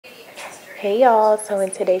Hey y'all, so in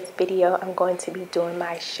today's video I'm going to be doing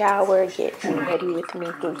my shower, getting ready with me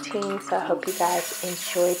routine. So I hope you guys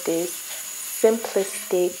enjoyed this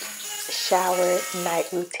simplistic shower night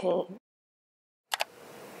routine.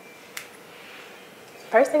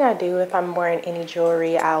 First thing I do, if I'm wearing any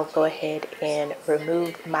jewelry, I'll go ahead and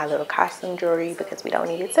remove my little costume jewelry because we don't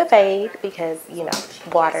need it to fade because, you know,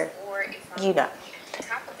 water, you know.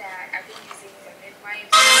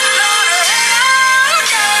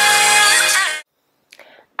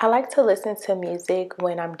 I like to listen to music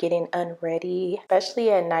when I'm getting unready, especially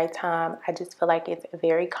at nighttime. I just feel like it's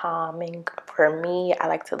very calming for me. I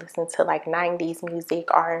like to listen to like 90s music,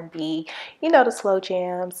 R&B, you know, the slow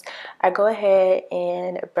jams. I go ahead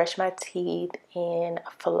and brush my teeth and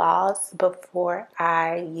floss before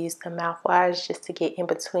I use the mouthwash just to get in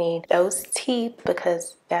between those teeth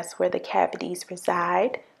because that's where the cavities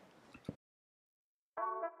reside.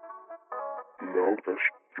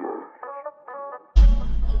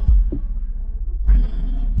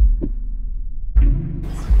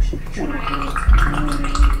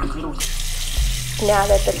 Now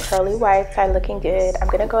that the pearly whites are looking good, I'm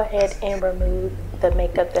gonna go ahead and remove the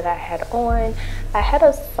makeup that I had on. I had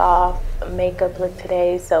a soft makeup look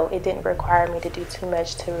today, so it didn't require me to do too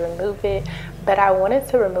much to remove it, but I wanted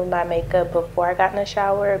to remove my makeup before I got in the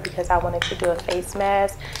shower because I wanted to do a face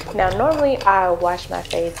mask. Now normally I wash my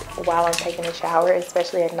face while I'm taking a shower,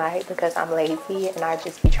 especially at night because I'm lazy and I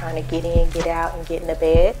just be trying to get in, get out, and get in the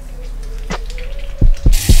bed.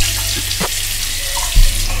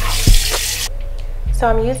 So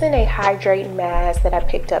I'm using a hydrating mask that I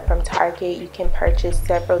picked up from Target. You can purchase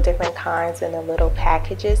several different kinds in the little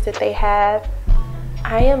packages that they have.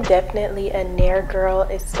 I am definitely a Nair girl,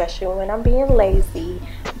 especially when I'm being lazy.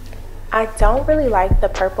 I don't really like the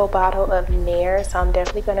purple bottle of Nair, so I'm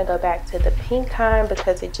definitely going to go back to the pink kind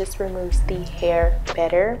because it just removes the hair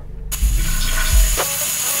better.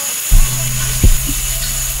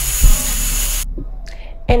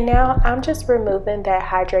 And now I'm just removing that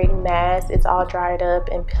hydrating mask. It's all dried up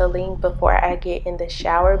and peeling before I get in the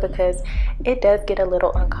shower because it does get a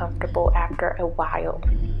little uncomfortable after a while.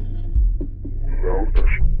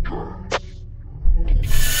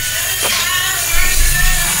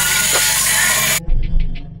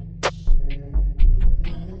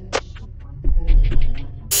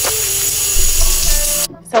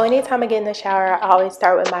 So anytime I get in the shower, I always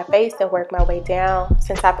start with my face and work my way down.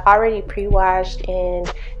 Since I've already pre-washed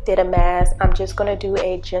and did a mask, I'm just going to do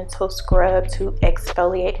a gentle scrub to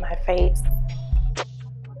exfoliate my face.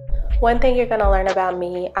 One thing you're going to learn about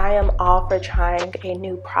me, I am all for trying a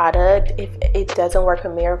new product. If it doesn't work a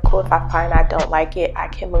miracle, if I find I don't like it, I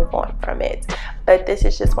can move on from it. But this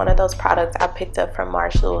is just one of those products I picked up from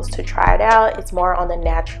Marshall's to try it out. It's more on the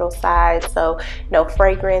natural side, so no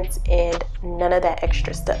fragrance and none of that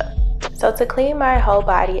extra stuff. So to clean my whole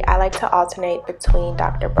body, I like to alternate between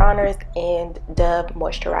Dr. Bronner's and Dove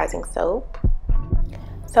moisturizing soap.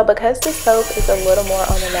 So because the soap is a little more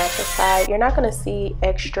on the natural side, you're not going to see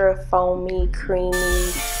extra foamy,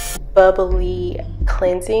 creamy, bubbly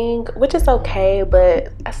cleansing, which is okay,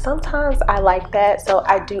 but sometimes I like that, so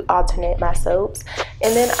I do alternate my soaps.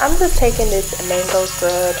 And then I'm just taking this mango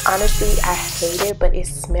scrub. Honestly, I hate it, but it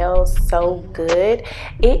smells so good.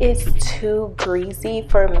 It is too greasy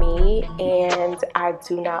for me and I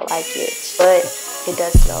do not like it, but it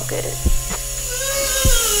does smell good.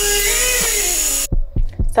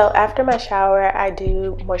 So after my shower, I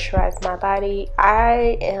do moisturize my body.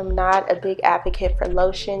 I am not a big advocate for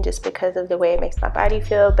lotion just because of the way it makes my body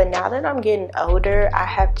feel. But now that I'm getting older, I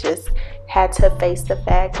have just had to face the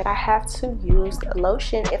fact that I have to use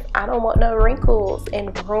lotion if I don't want no wrinkles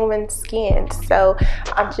and ruined skin. So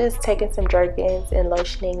I'm just taking some Jergens and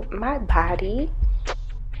lotioning my body.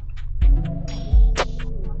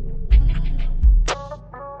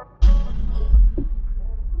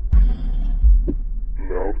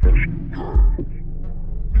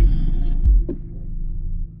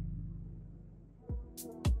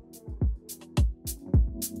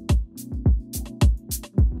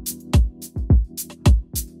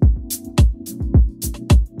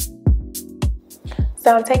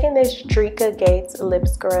 So I'm taking this Drika Gates lip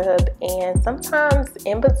scrub, and sometimes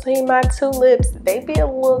in between my two lips, they be a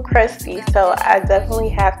little crusty. So I definitely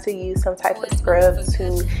have to use some type of scrub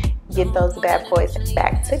to get those bad boys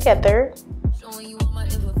back together.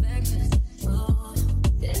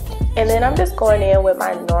 And then I'm just going in with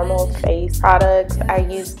my normal face products. I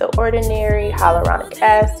use The Ordinary hyaluronic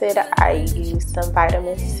acid. I use some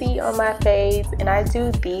vitamin C on my face, and I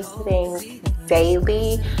do these things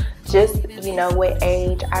daily. Just, you know, with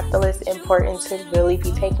age, I feel it's important to really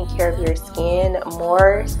be taking care of your skin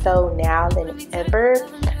more so now than ever.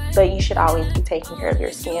 but you should always be taking care of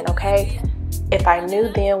your skin, okay? If I knew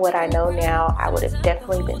then what I know now, I would have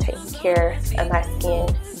definitely been taking care of my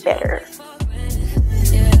skin better.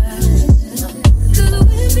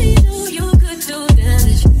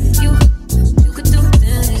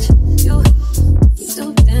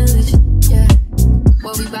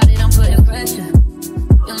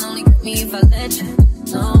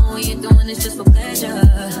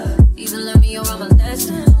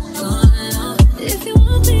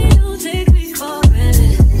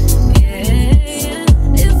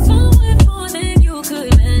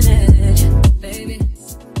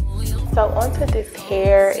 So onto this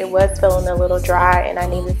hair, it was feeling a little dry and I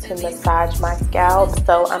needed to massage my scalp.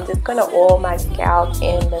 So I'm just going to oil my scalp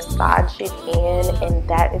and massage it in, and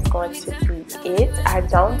that is going to be it. I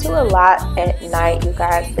don't do a lot at night, you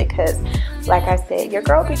guys, because like I said, your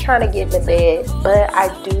girl be trying to get in the bed, but I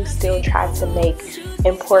do still try to make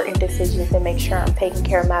important decisions and make sure I'm taking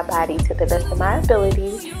care of my body to the best of my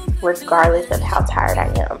ability, regardless of how tired I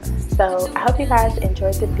am. So I hope you guys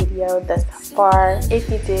enjoyed the video thus far. If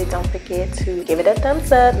you did, don't forget to give it a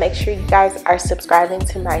thumbs up. Make sure you guys are subscribing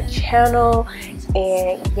to my channel.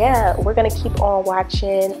 And yeah, we're gonna keep on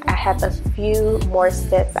watching. I have a few more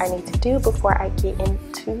steps I need to do before I get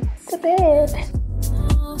into the bed.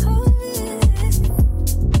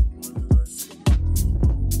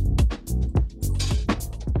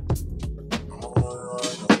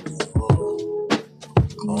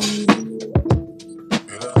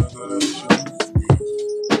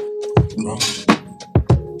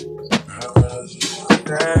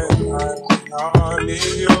 I need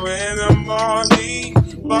you in the morning,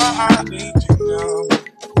 but I need you now.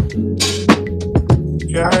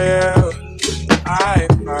 Yeah. I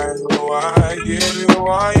know I give you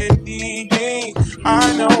what you need. I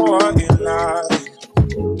know what you like.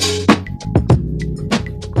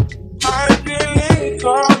 I feel it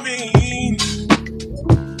coming.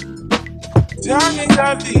 Tell me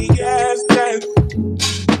that the yes.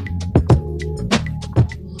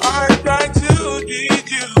 I try to need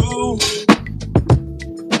you,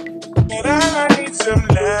 but I need some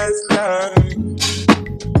lessons.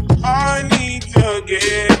 I need to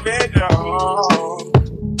give it all.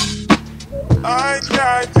 I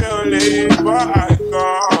try to live, but I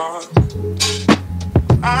can't.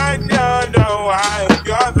 I don't know why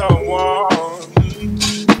you're the one.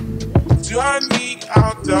 Turn me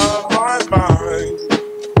out of my mind.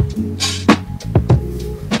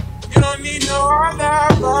 You don't need no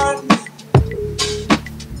other.